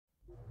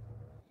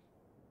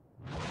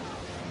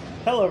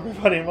Hello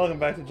everybody and welcome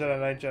back to Jedi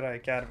Knight, Jedi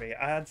Academy.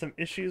 I had some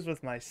issues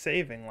with my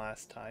saving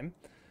last time,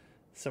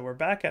 so we're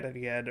back at it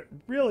again.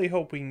 Really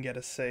hope we can get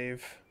a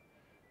save,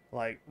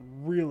 like,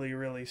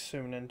 really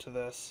soon into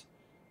this.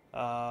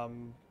 Yeah,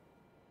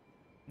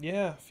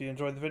 if you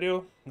enjoyed the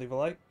video, leave a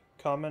like,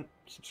 comment,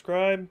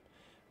 subscribe.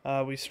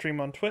 We stream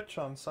on Twitch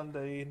on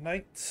Sunday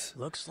nights.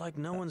 Looks like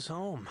no one's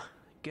home.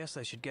 Guess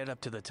I should get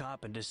up to the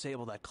top and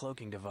disable that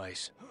cloaking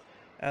device.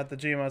 At the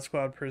Gmod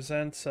Squad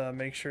Presents,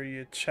 make sure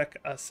you check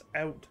us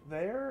out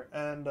there,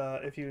 and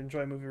if you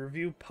enjoy movie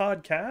review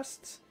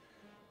podcasts,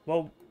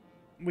 well,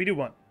 we do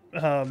one.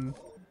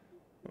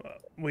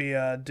 We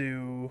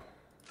do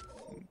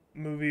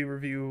movie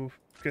review.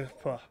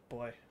 Oh,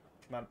 boy,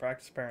 I'm out of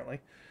practice apparently.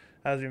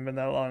 Hasn't even been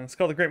that long. It's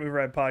called the Great Movie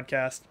Ride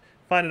Podcast.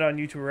 Find it on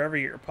YouTube wherever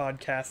you get your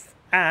podcasts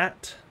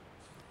at.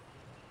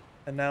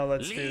 And now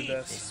let's do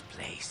this.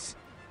 Place.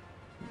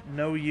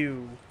 No,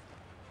 you.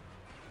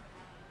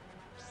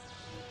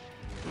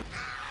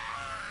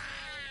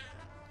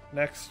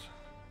 Next.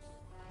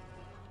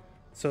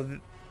 So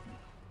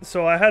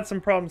I had some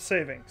problems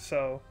saving,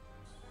 so...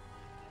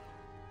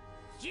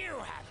 You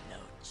have no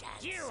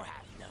chance. You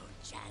have no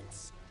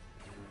chance.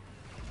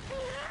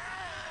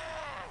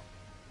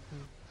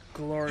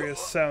 Glorious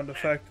sound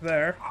effect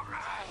there.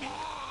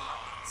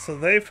 So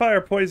they fire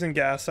poison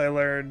gas, I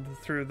learned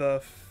through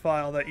the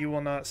file that you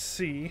will not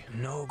see.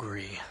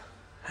 Nogri.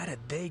 How did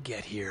they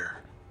get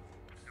here?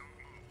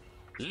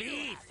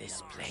 Leave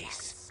this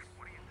place.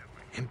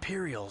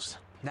 Imperials.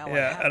 Now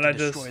Yeah, I have to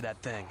destroy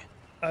that thing.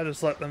 I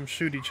just let them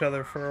shoot each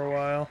other for a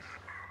while.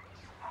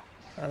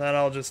 And then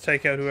I'll just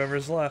take out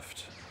whoever's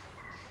left.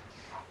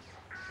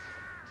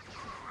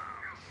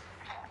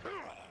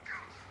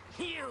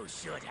 You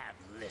should have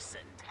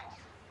listened.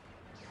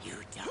 You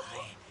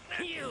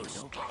die. You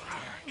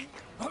die.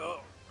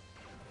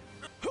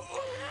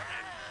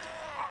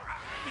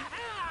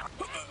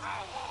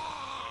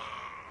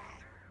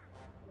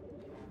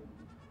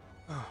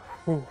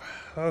 Whew,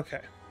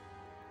 okay.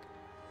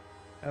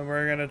 And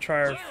we're gonna try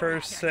our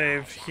first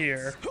save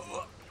here.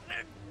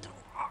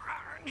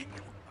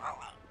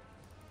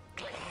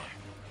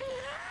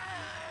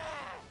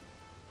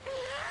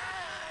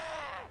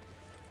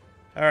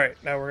 Alright,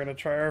 now we're gonna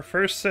try our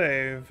first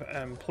save,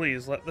 and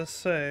please let this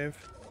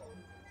save.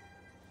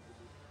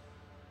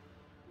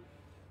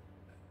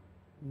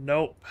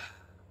 Nope.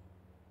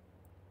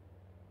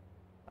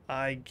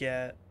 I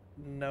get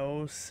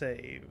no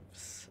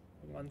saves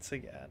once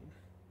again.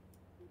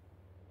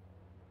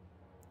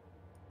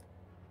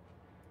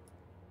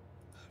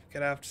 I'm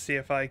gonna have to see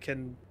if I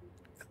can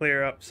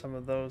clear up some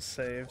of those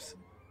saves.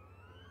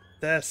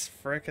 This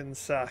frickin'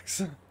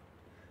 sucks.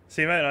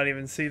 So you might not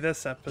even see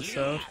this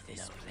episode.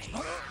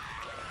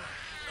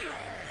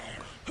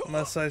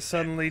 Unless I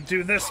suddenly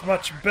do this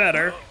much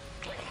better.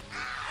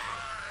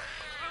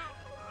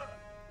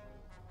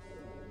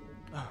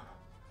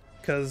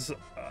 Because,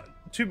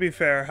 to be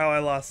fair, how I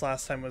lost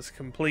last time was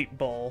complete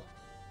bull.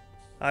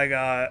 I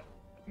got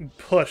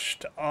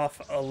pushed off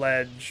a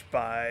ledge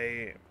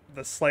by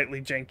the slightly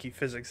janky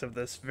physics of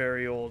this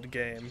very old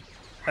game.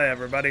 Hey,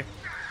 everybody.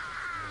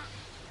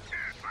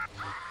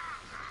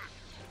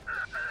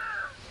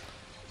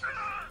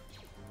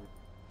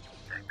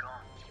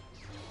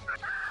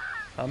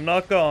 I'm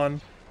not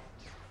gone.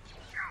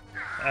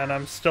 And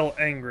I'm still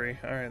angry.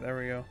 Alright, there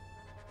we go.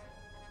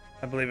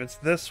 I believe it's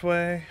this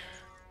way.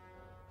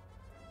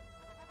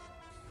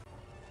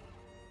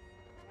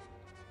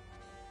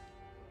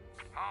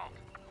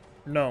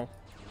 No.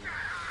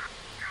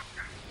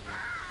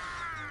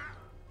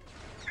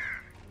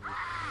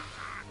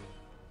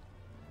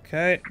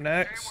 Okay,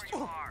 next.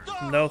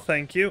 No,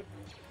 thank you.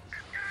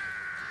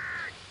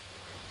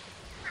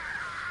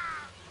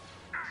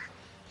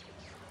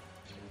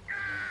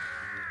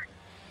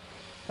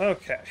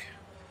 Okay.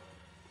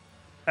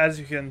 As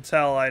you can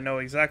tell, I know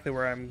exactly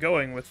where I'm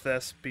going with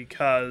this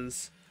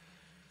because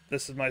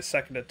this is my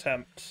second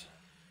attempt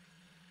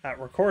at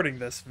recording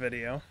this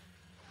video.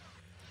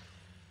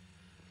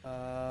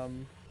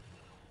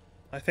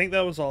 I think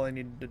that was all I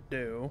needed to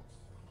do.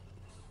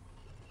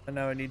 And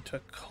now I need to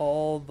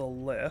call the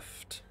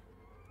lift.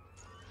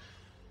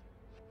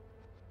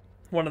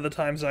 One of the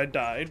times I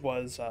died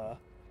was,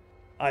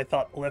 I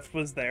thought the lift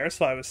was there,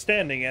 so I was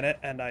standing in it,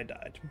 and I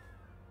died.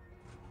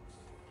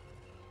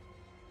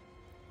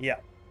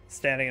 Yeah,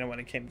 standing in it when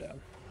it came down.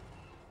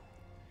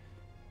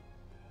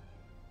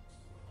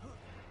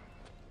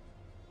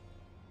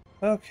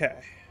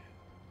 Okay.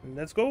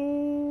 Let's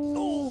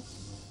go!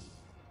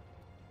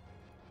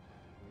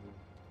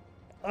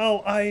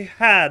 Oh, I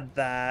had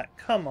that.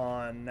 Come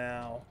on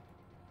now.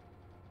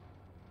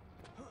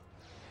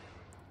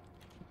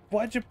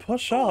 Why'd you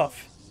push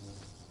off?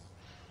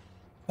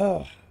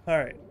 Oh,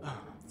 alright.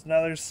 So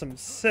now there's some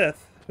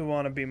Sith who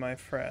want to be my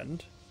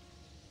friend.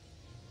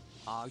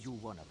 Are you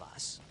one of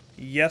us?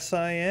 Yes,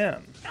 I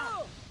am.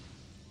 Oh!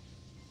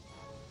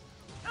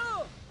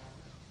 Oh!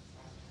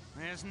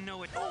 There's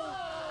no...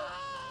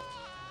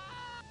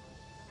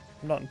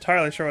 I'm not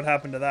entirely sure what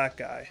happened to that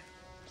guy.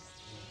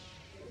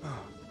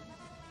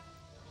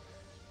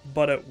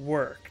 But it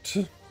worked.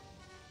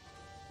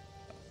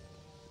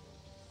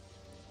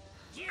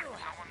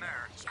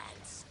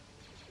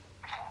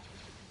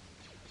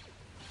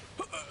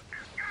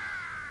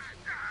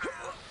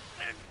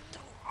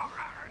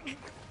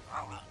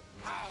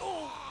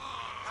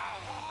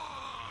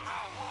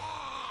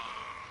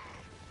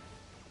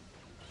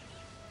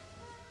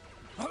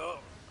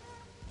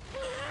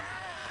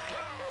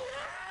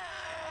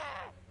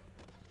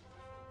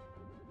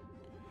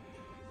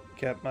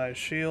 Get my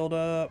shield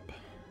up.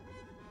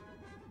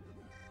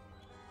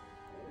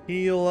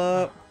 Heal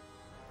up.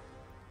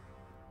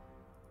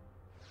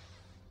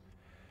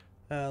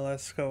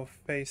 Let's go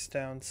face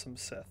down some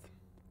Sith.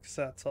 Because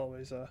that's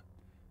always a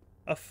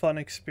fun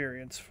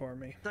experience for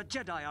me. The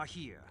Jedi are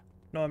here.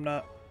 No, I'm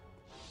not.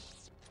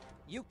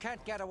 You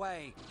can't get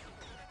away.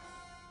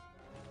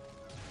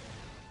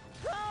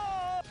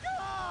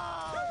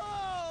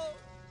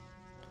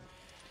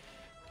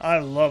 I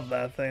love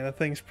that thing. That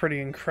thing's pretty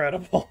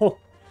incredible.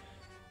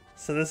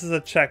 So this is a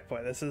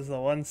checkpoint. This is the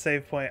one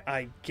save point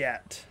I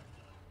get.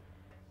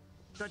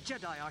 The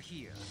Jedi are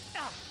here.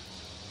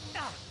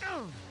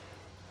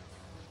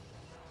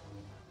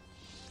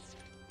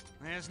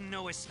 There's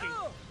no escape.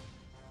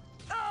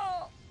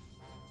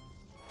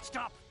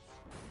 Stop.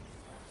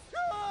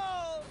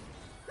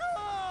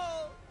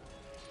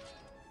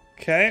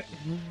 Okay.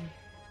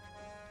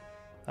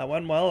 That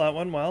went well, that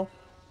went well.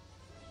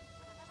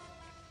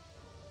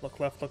 Look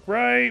left, look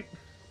right.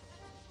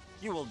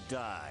 You will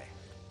die.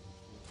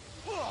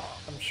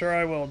 I'm sure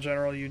I will,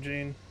 General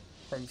Eugene.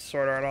 From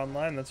Sword Art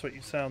Online, that's what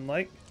you sound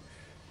like.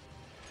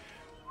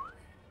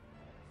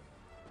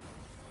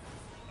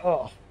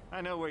 Oh. I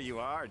know where you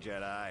are,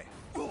 Jedi.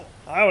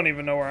 I don't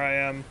even know where I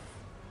am.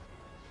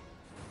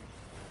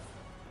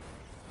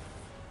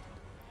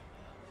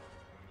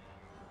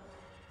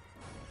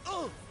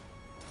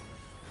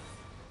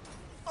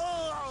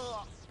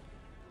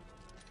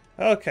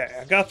 Okay,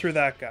 I got through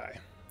that guy.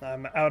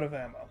 I'm out of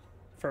ammo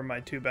for my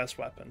two best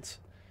weapons.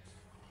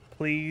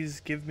 Please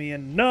give me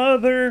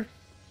another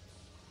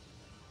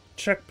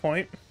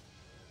checkpoint.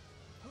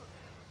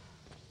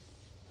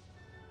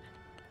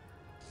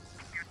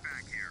 Get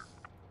back here.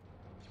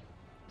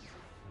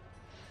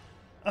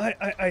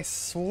 I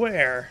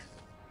swear.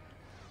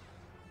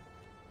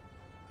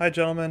 Hi,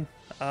 gentlemen.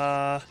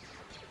 Can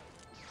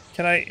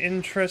I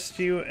interest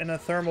you in a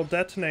thermal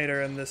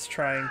detonator in this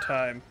trying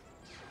time?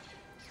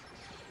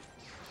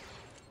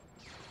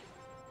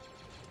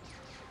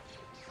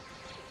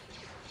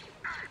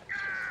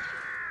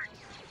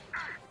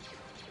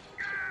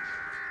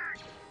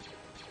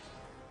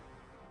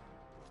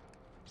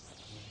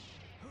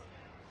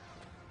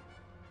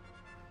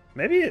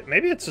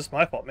 Maybe it's just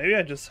my fault. Maybe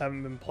I just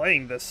haven't been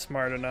playing this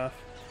smart enough.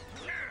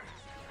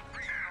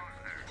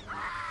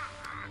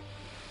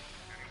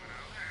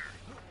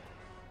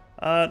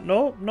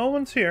 No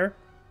one's here.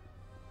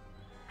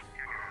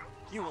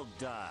 You will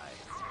die.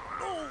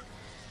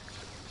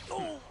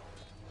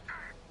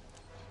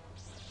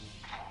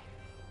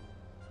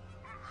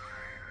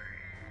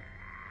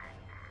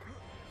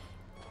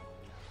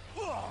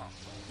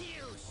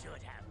 You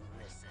should have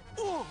listened.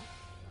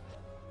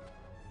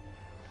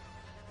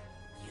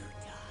 You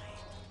died.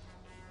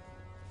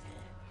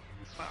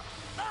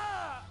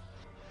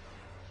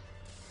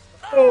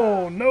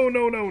 Oh, no.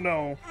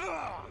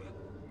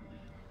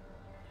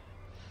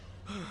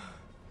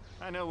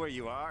 I know where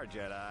you are,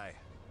 Jedi.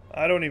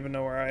 I don't even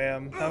know where I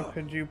am. How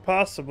could you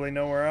possibly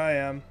know where I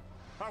am?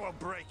 I will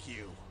break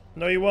you.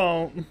 No, you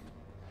won't.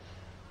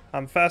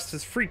 I'm fast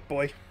as freak,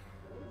 boy.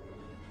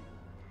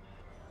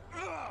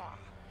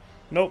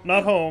 Nope,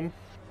 not home.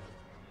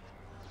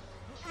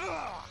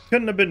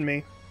 Couldn't have been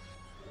me.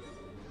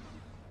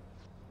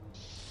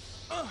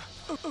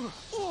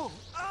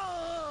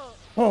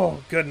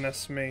 Oh,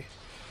 goodness me.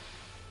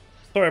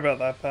 Sorry about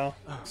that, pal.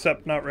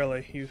 Except not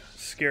really. You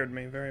scared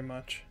me very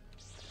much.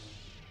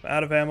 I'm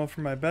out of ammo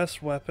for my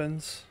best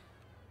weapons.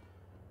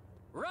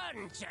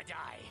 Run,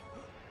 Jedi!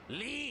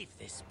 Leave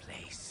this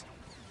place.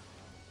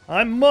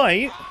 I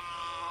might,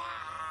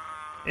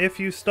 if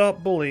you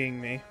stop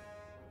bullying me.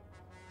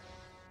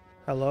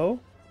 Hello?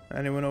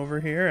 Anyone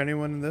over here?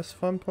 Anyone in this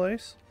fun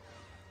place?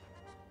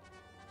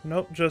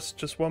 Nope,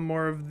 just one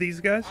more of these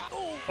guys.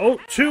 Oh,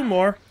 two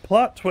more.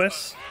 Plot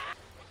twists.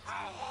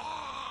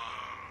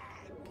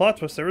 Plot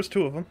twist, there was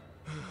two of them.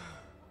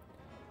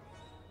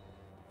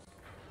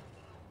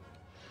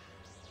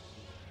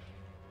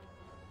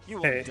 You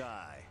will Hey.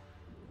 die.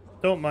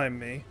 Don't mind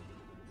me.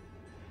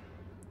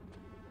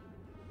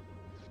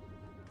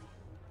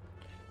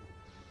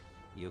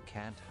 You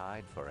can't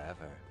hide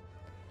forever.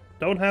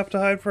 Don't have to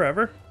hide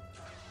forever.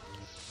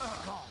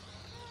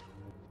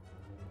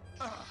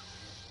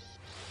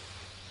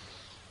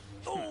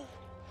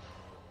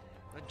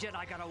 The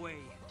Jedi got away.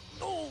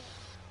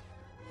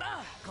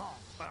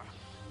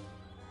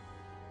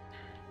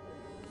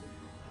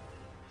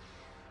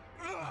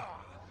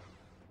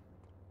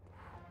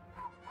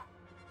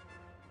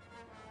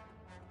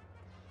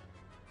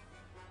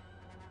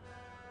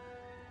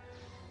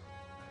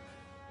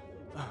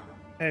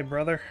 Hey,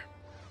 brother.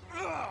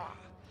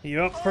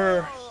 You up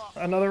for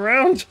another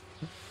round?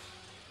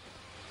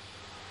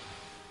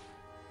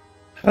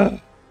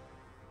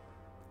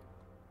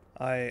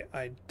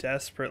 I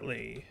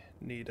desperately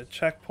need a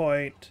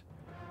checkpoint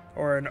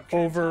Or an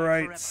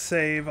overwrite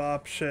save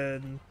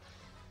option.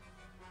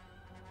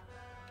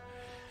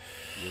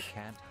 You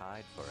can't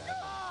hide forever.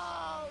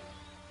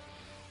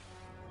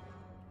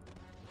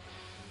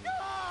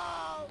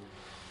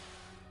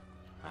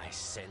 I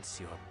sense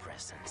your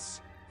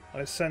presence.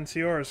 I sense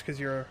yours because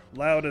you're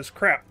loud as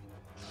crap.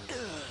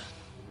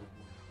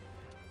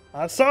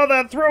 I saw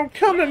that throw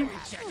coming!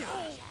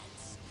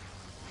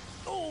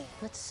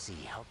 Let's see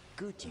how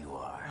good you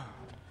are.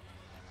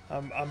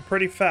 I'm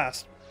pretty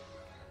fast.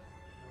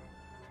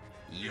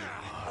 You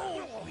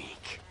are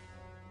weak.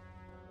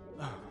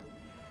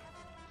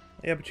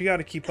 Yeah, but you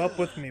gotta keep up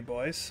with me,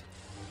 boys.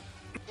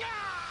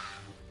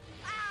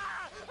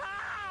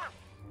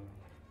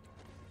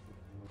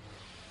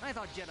 I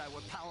thought Jedi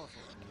were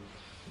powerful.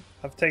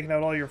 I've taken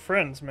out all your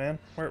friends, man.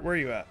 Where are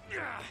you at?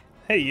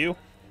 Hey, you.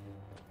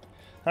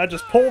 I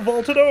just pole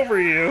vaulted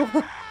over you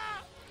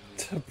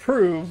to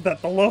prove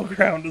that the low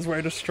ground is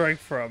where to strike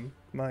from.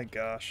 My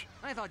gosh.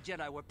 I thought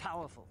Jedi were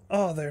powerful.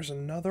 Oh, there's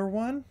another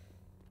one?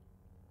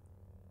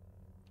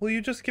 Will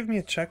you just give me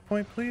a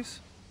checkpoint, please?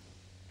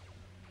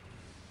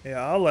 Yeah,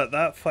 I'll let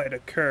that fight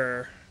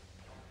occur.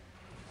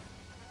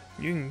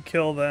 You can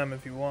kill them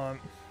if you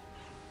want.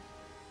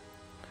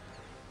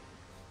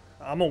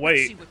 I'ma Let's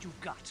wait. see what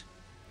you've got.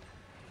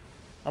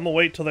 I'ma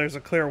wait till there's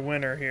a clear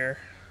winner here.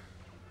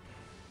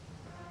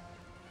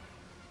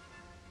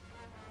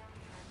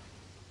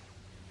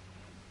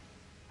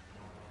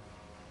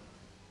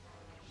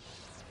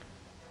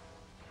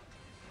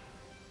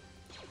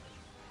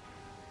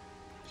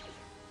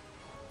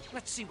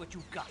 Let's see what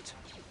you've got.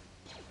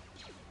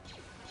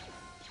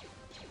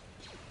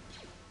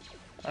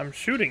 I'm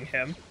shooting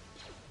him.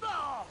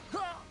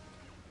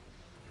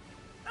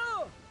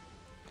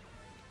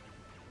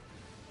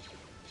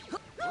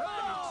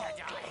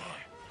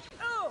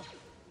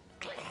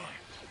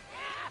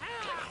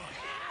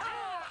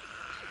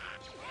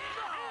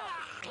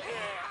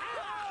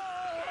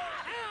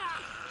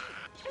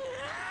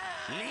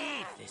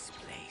 Leave this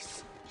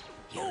place.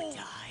 You'll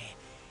die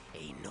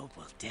a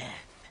noble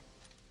death.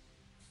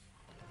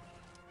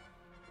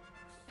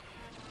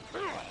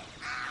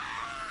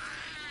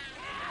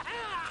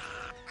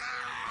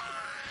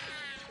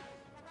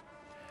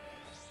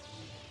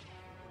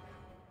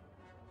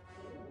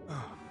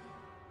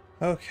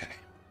 Okay.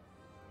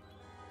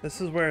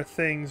 This is where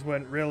things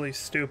went really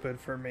stupid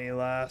for me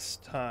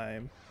last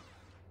time.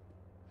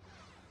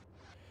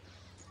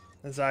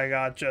 As I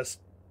got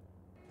just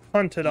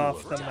punted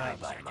off the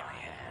map. By my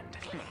hand.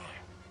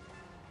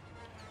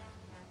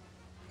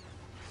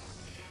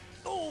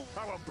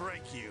 I will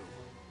break you.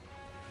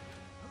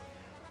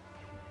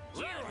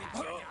 You have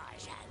no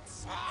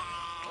chance.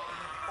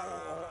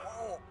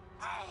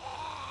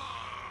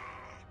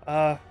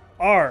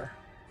 R.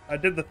 I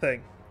did the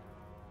thing.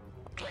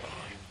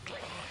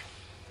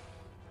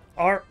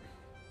 R.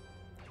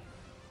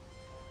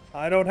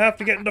 I don't have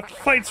to get into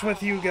fights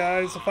with you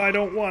guys if I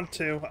don't want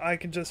to. I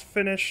can just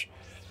finish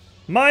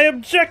my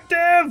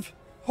objective!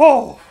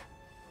 Oh!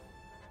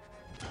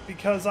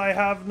 Because I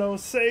have no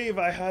save,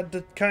 I had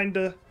to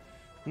kinda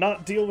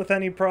not deal with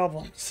any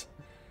problems.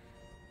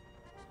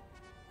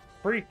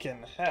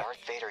 Freaking heck.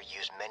 Darth Vader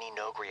used many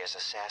Nogri as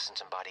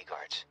assassins and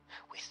bodyguards.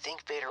 We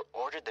think Vader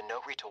ordered the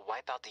Nogri to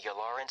wipe out the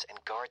Yalarans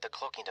and guard the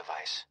cloaking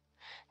device.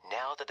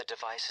 Now that the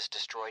device is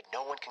destroyed,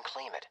 no one can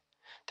claim it.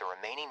 The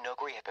remaining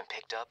Nogri have been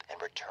picked up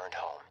and returned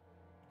home.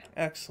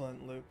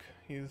 Excellent, Luke.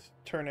 You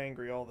turn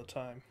angry all the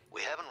time.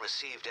 We haven't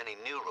received any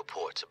new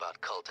reports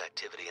about cult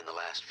activity in the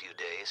last few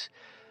days,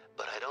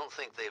 but I don't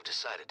think they've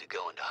decided to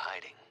go into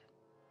hiding.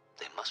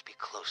 They must be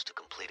close to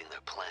completing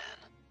their plan.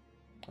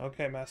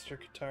 Okay, Master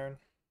Katarn.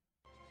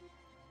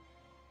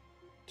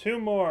 2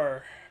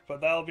 more,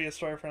 but that'll be a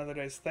story for another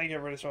day. So thank you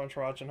everybody so much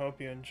for watching. Hope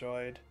you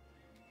enjoyed.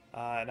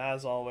 And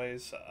as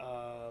always,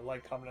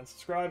 like, comment, and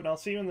subscribe, and I'll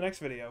see you in the next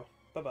video.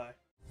 Bye-bye.